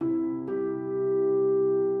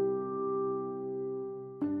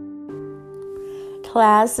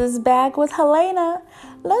Class is back with Helena.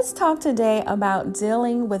 Let's talk today about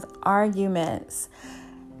dealing with arguments.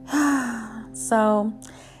 So,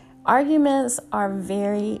 arguments are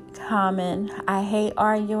very common. I hate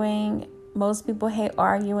arguing. Most people hate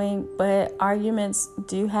arguing, but arguments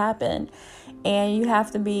do happen. And you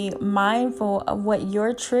have to be mindful of what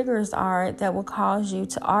your triggers are that will cause you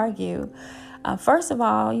to argue. First of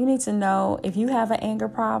all, you need to know if you have an anger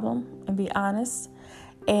problem and be honest.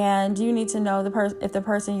 And you need to know if the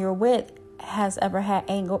person you're with has ever had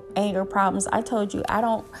anger problems. I told you I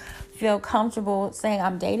don't feel comfortable saying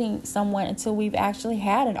I'm dating someone until we've actually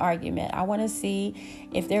had an argument. I want to see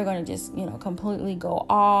if they're going to just, completely go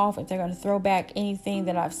off, if they're going to throw back anything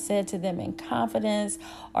that I've said to them in confidence.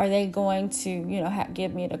 Are they going to,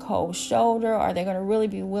 give me the cold shoulder? Are they going to really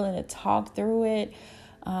be willing to talk through it?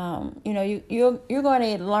 You're going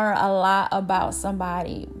to learn a lot about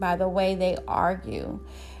somebody by the way they argue.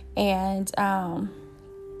 And I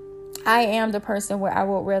am the person where I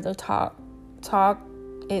would rather talk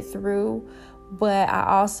it through, but I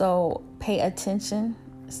also pay attention.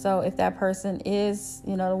 So if that person is,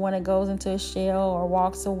 the one that goes into a shell or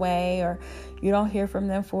walks away, or you don't hear from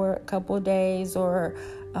them for a couple of days, or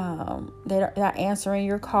they're not answering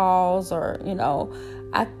your calls, or,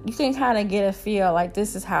 you can kind of get a feel like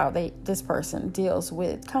this is how this person deals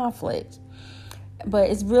with conflict. But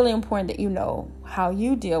it's really important that you know how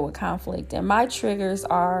you deal with conflict. And my triggers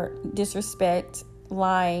are disrespect,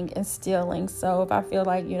 lying, and stealing. So if I feel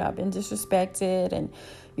like, I've been disrespected and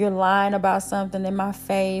you're lying about something in my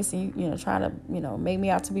face, and trying to, make me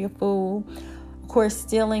out to be a fool. Of course,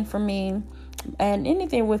 stealing for me. And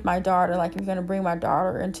anything with my daughter, like if you're going to bring my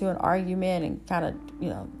daughter into an argument and kind of,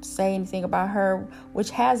 say anything about her, which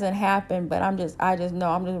hasn't happened, but I just know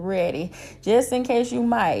I'm just ready, just in case you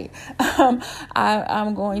might.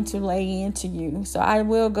 I'm going to lay into you. So I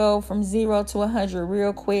will go from 0 to 100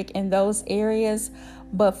 real quick in those areas.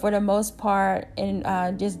 But for the most part, in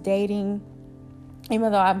just dating,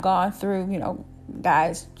 even though I've gone through,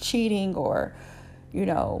 guys cheating or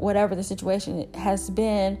whatever the situation has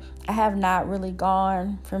been, I have not really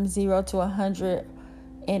gone from 0 to 100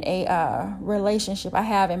 in a relationship. I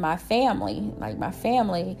have in my family. Like my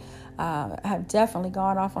family have definitely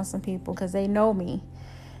gone off on some people because they know me.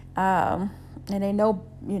 And they know,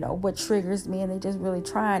 what triggers me, and they just really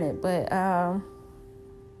trying it. But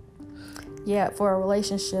for a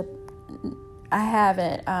relationship, I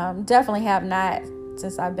haven't. Definitely have not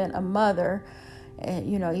since I've been a mother. And,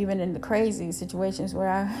 even in the crazy situations where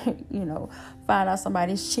I, find out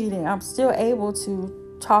somebody's cheating, I'm still able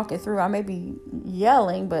to talk it through. I may be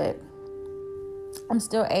yelling, but I'm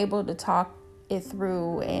still able to talk it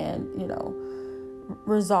through and,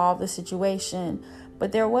 resolve the situation.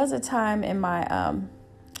 But there was a time in my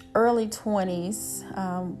early 20s,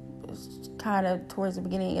 kind of towards the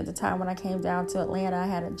beginning of the time when I came down to Atlanta. I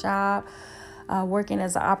had a job working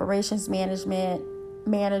as an operations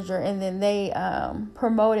manager, and then they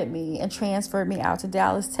promoted me and transferred me out to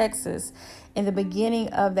Dallas, Texas. In the beginning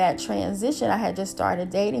of that transition, I had just started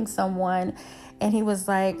dating someone, and he was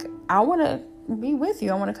like, I want to be with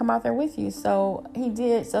you. I want to come out there with you. So he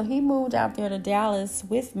did. So he moved out there to Dallas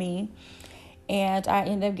with me, and I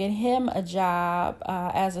ended up getting him a job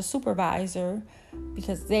as a supervisor,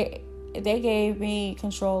 because they gave me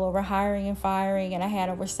control over hiring and firing, and I had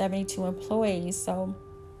over 72 employees. So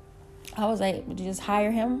I was able to just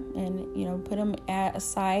hire him and, put him at a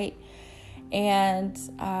site. And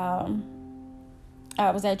I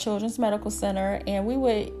was at Children's Medical Center, and we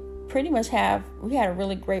would pretty much we had a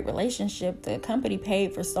really great relationship. The company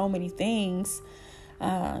paid for so many things,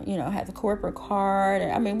 had the corporate card.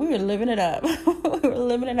 I mean, we were living it up.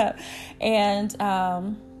 And,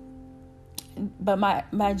 but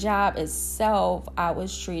my job itself, I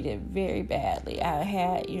was treated very badly. I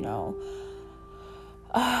had,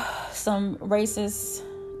 some racist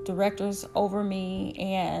directors over me,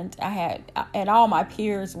 and and all my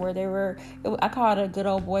peers I call it a good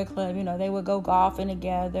old boy club. They would go golfing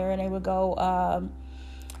together, and they would go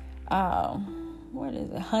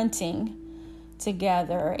hunting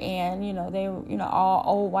together, and they were all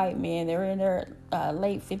old white men. They were in their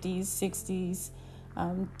late 50s, 60s.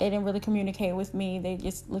 They didn't really communicate with me. They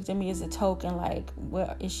just looked at me as a token, like,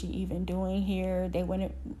 what is she even doing here? They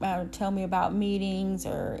wouldn't tell me about meetings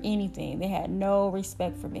or anything. They had no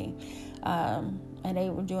respect for me. And they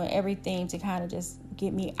were doing everything to kind of just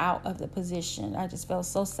get me out of the position. I just felt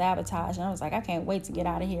so sabotaged. And I was like, I can't wait to get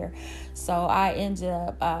out of here. So I ended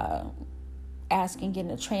up getting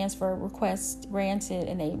a transfer request granted,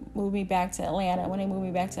 and they moved me back to Atlanta. When they moved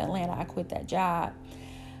me back to Atlanta, I quit that job.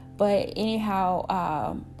 But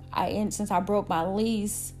anyhow, since I broke my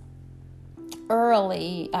lease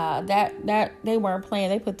early, that they weren't playing.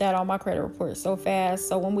 They put that on my credit report so fast.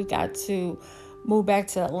 So when we got to move back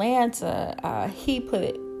to Atlanta, he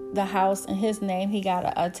put the house in his name. He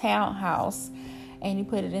got a townhouse, and he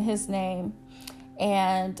put it in his name,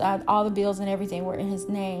 and all the bills and everything were in his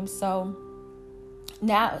name. So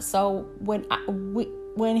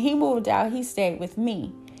when he moved out, he stayed with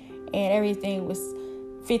me, and everything was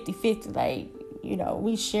 50-50. Like,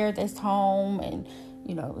 we shared this home, and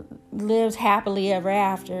lived happily ever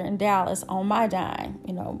after in Dallas on my dime.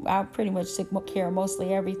 I pretty much took care of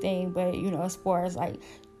mostly everything, but as far as like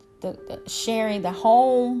the sharing the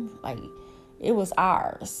home, like, it was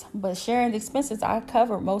ours. But sharing the expenses, I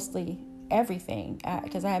covered mostly everything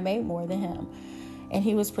because I had made more than him, and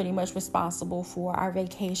he was pretty much responsible for our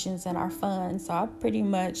vacations and our funds. So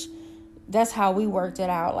that's how we worked it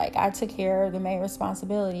out. Like, I took care of the main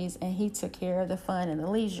responsibilities, and he took care of the fun and the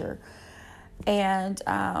leisure. And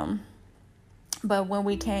but when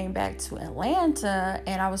we came back to Atlanta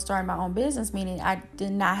and I was starting my own business, meaning I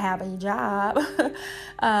did not have a job,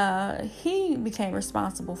 he became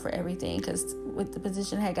responsible for everything, because with the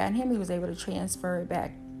position I had gotten him, he was able to transfer it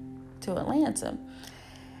back to Atlanta.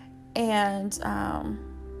 And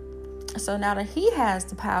so now that he has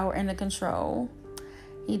the power and the control,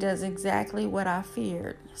 he does exactly what I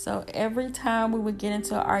feared. So every time we would get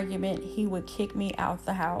into an argument, he would kick me out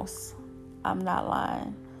the house. I'm not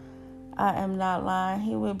lying. I am not lying.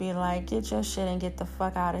 He would be like, get your shit and get the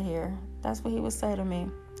fuck out of here. That's what he would say to me.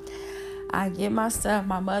 I get my stuff.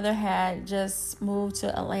 My mother had just moved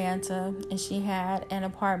to Atlanta, and she had an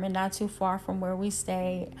apartment not too far from where we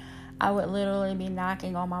stayed. I would literally be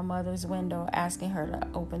knocking on my mother's window, asking her to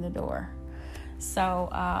open the door. So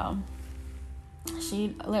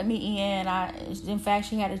she let me in. In fact,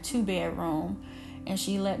 she had a 2-bedroom, and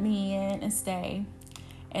she let me in and stay.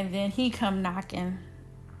 And then he come knocking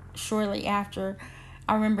shortly after.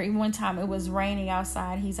 I remember one time it was raining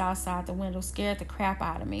outside. He's outside the window, scared the crap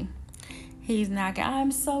out of me. He's knocking. I'm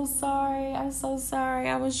so sorry.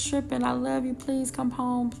 I was tripping. I love you. Please come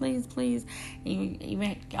home. Please. He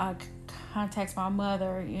even contacts my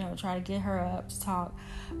mother, try to get her up to talk.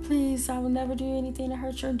 Please, I will never do anything to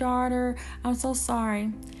hurt your daughter. I'm so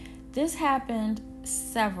sorry. This happened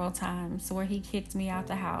several times where he kicked me out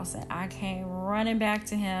the house, and I came running back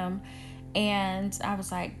to him, and I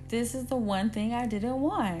was like, this is the one thing I didn't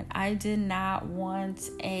want. I did not want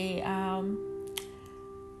a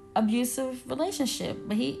abusive relationship.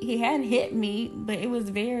 But he hadn't hit me, but it was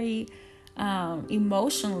very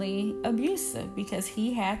emotionally abusive, because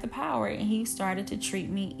he had the power and he started to treat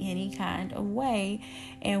me any kind of way.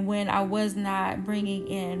 And when I was not bringing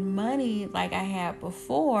in money like I had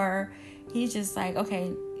before, he's just like, okay,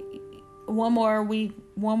 one more week.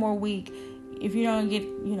 If you don't get,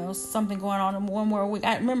 something going on in one more week.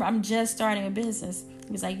 I remember I'm just starting a business.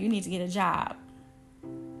 He was like, you need to get a job.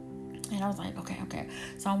 And I was like, okay.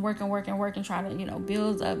 So I'm working, trying to,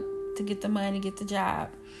 build up to get the money, get the job.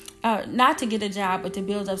 Not to get a job, but to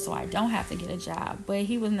build up so I don't have to get a job. But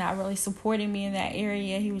he was not really supporting me in that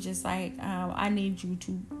area. He was just like, I need you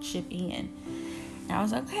to chip in. And I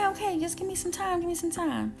was like, okay, just give me some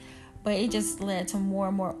time. But it just led to more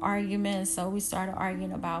and more arguments. So we started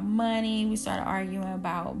arguing about money. We started arguing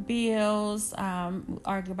about bills.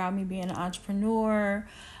 Argue about me being an entrepreneur.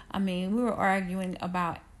 I mean, we were arguing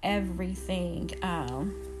about everything.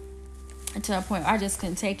 To a point I just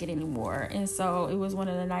couldn't take it anymore. And so it was one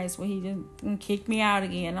of the nights where he just kicked me out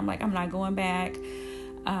again. I'm like, I'm not going back.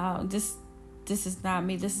 This is not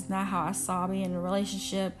me. This is not how I saw me in a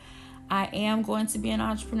relationship. I am going to be an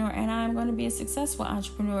entrepreneur, and I'm going to be a successful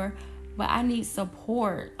entrepreneur, but I need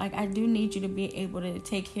support. Like, I do need you to be able to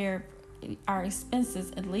take care of our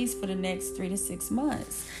expenses at least for the next 3 to 6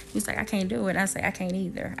 months. He's like, I can't do it. I say, I can't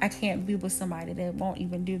either. I can't be with somebody that won't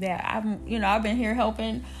even do that. I've been here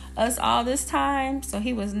helping us all this time. So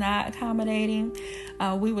he was not accommodating.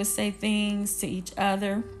 We would say things to each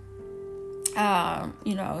other.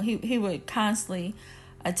 He would constantly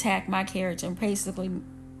attack my character and basically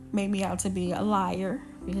make me out to be a liar.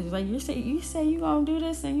 Because like, you say you gonna do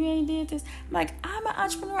this and you ain't did this. I'm like, I'm an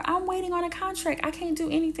entrepreneur. I'm waiting on a contract. I can't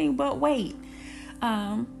do anything but wait.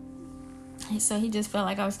 So he just felt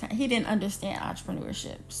like he didn't understand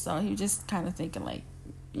entrepreneurship. So he was just kind of thinking like,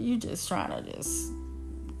 you just trying to just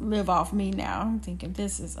live off me now. I'm thinking,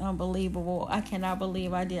 this is unbelievable. I cannot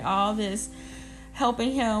believe I did all this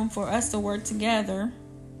helping him for us to work together.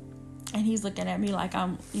 And he's looking at me like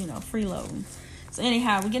I'm, freeloading. So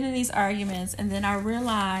anyhow, we get in these arguments, and then I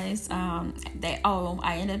realized I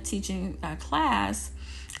ended up teaching a class.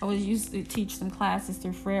 I was used to teach some classes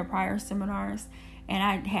through Fred Pryor seminars, and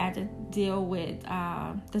I had to deal with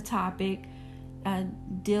the topic,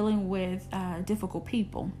 dealing with difficult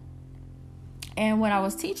people. And when I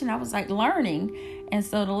was teaching, I was like learning. And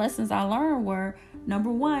so the lessons I learned were, number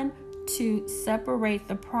one, to separate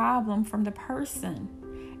the problem from the person.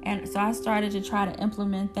 And so I started to try to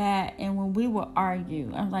implement that. And when we would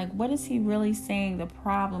argue, I'm like, what is he really saying the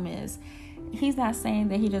problem is? He's not saying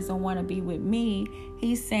that he doesn't want to be with me.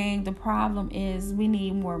 He's saying the problem is we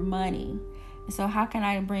need more money. So how can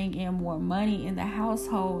I bring in more money in the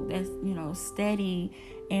household that's, steady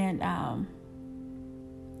and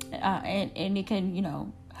it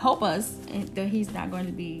can, help us, and that he's not going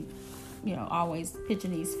to be, always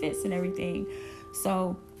pitching these fits and everything.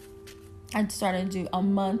 So I started to do a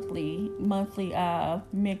monthly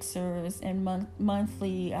mixers and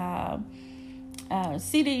monthly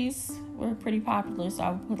CDs were pretty popular. So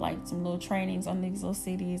I would put like some little trainings on these little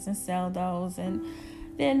CDs and sell those. And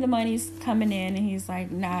then the money's coming in and he's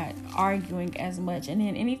like not arguing as much. And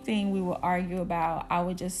then anything we would argue about, I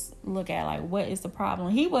would just look at like, what is the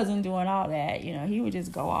problem? He wasn't doing all that, he would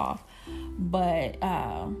just go off. But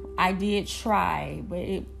I did try, but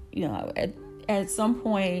it, at some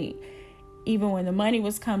point, even when the money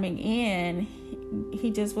was coming in,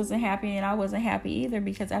 he just wasn't happy, and I wasn't happy either,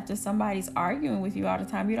 because after somebody's arguing with you all the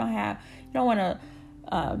time, you don't want to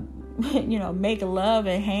make love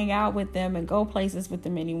and hang out with them and go places with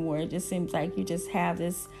them anymore. It just seems like you just have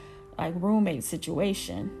this like roommate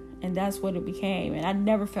situation, and that's what it became. And I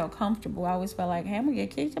never felt comfortable. I always felt like, hey, I'm gonna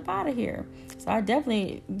get kicked up out of here. So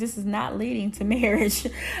this is not leading to marriage.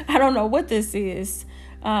 I don't know what this is,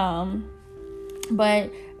 but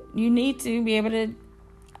you need to be able to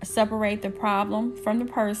separate the problem from the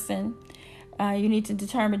person. You need to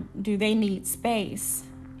determine, do they need space?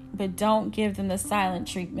 But don't give them the silent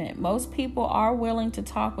treatment. Most people are willing to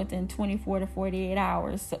talk within 24 to 48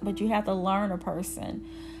 hours, but you have to learn a person.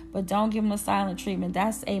 But don't give them a silent treatment.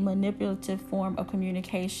 That's a manipulative form of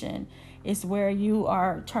communication. It's where you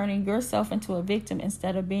are turning yourself into a victim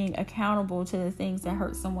instead of being accountable to the things that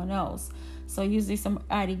hurt someone else. So usually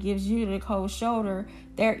somebody gives you the cold shoulder,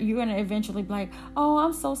 you're going to eventually be like, oh,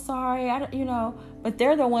 I'm so sorry, but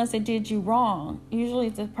they're the ones that did you wrong. Usually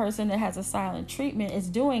the person that has a silent treatment is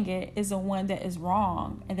doing it is the one that is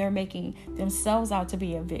wrong, and they're making themselves out to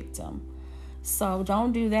be a victim. So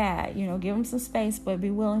don't do that. Give them some space, but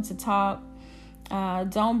be willing to talk.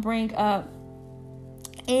 Don't bring up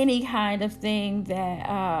any kind of thing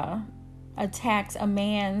that attacks a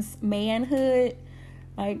man's manhood.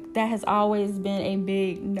 Like, that has always been a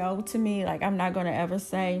big no to me. Like, I'm not going to ever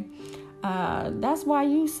say, that's why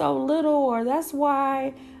you so little, or that's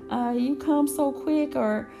why you come so quick,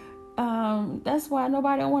 or that's why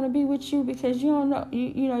nobody don't want to be with you because you don't know,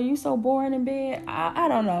 you so boring in bed. I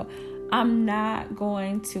don't know. I'm not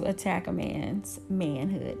going to attack a man's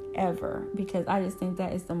manhood ever, because I just think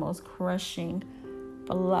that is the most crushing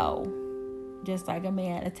blow. Just like a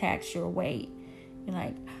man attacks your weight. You're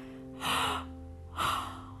like,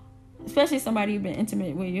 especially somebody you've been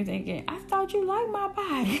intimate with, you're thinking, I thought you liked my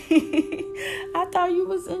body. I thought you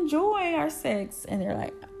was enjoying our sex. And they're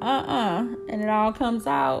like, and it all comes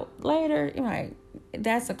out later. You're like,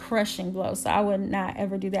 that's a crushing blow. So I would not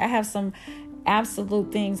ever do that. I have some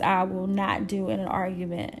absolute things I will not do in an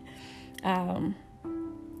argument.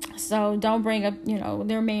 So don't bring up,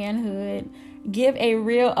 their manhood. Give a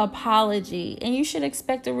real apology, and you should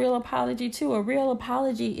expect a real apology too. A real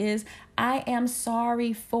apology is, I am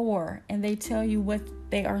sorry for, and they tell you what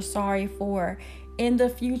they are sorry for. In the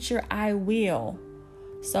future, I will.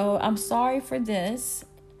 So I'm sorry for this,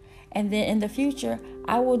 and then in the future,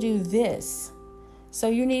 I will do this. So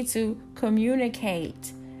you need to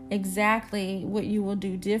communicate exactly what you will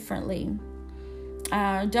do differently.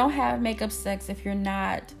 Don't have makeup sex if you're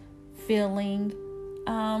not feeling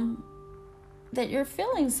that your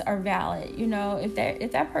feelings are valid.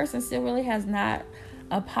 If that person still really has not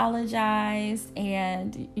apologized,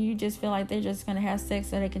 and you just feel like they're just going to have sex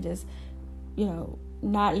so they can just,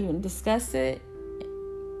 not even discuss it,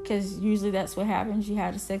 because usually that's what happens. You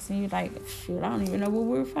have the sex and you're like, shoot, I don't even know what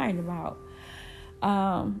we were fighting about.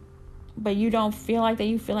 But you don't feel like that.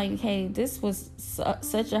 You feel like, hey, this was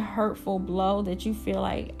such a hurtful blow that you feel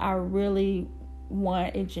like, I really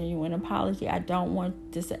want a genuine apology. I don't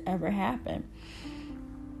want this to ever happen.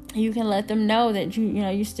 You can let them know that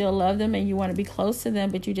you still love them and you want to be close to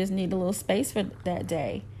them, but you just need a little space for that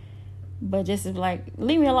day. But just like,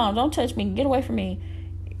 leave me alone, don't touch me, get away from me.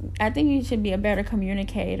 I think you should be a better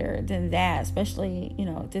communicator than that, especially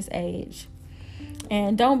at this age.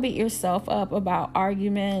 And don't beat yourself up about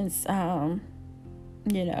arguments. They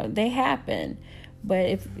happen. But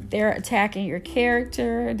if they're attacking your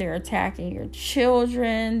character, they're attacking your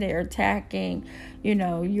children, they're attacking,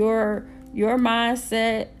 your your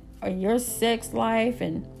mindset or your sex life,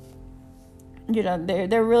 and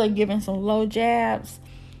they're really giving some low jabs.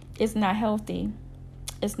 It's not healthy.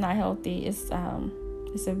 It's not healthy. It's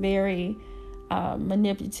a very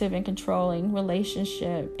manipulative and controlling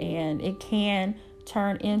relationship, and it can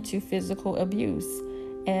turn into physical abuse.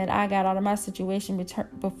 And I got out of my situation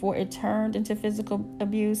before it turned into physical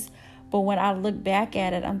abuse. But when I look back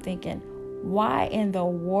at it, I'm thinking, why in the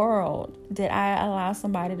world did I allow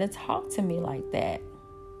somebody to talk to me like that?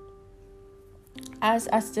 I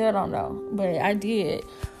still don't know, but I did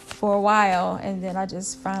for a while. And then I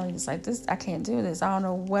just finally was like, I can't do this. I don't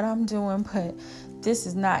know what I'm doing, but this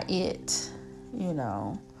is not it.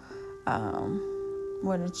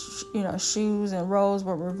 When shoes and roles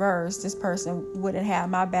were reversed, this person wouldn't have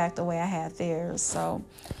my back the way I had theirs. So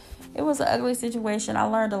it was an ugly situation. I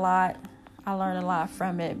learned a lot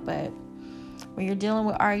from it. But when you're dealing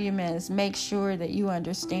with arguments, make sure that you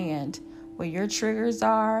understand what your triggers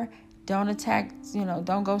are. Don't attack,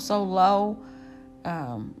 don't go so low,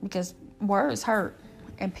 because words hurt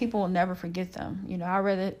and people will never forget them. I'd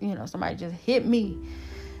rather, somebody just hit me.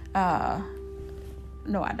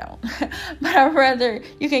 No, I don't. But I'd rather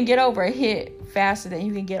you can get over a hit faster than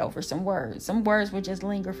you can get over some words. Some words will just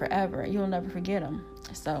linger forever. You'll never forget them.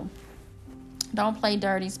 So don't play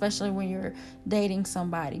dirty, especially when you're dating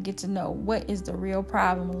somebody. Get to know what is the real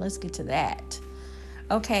problem, and let's get to that.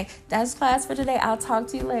 Okay, that's class for today. I'll talk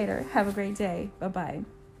to you later. Have a great day. Bye-bye.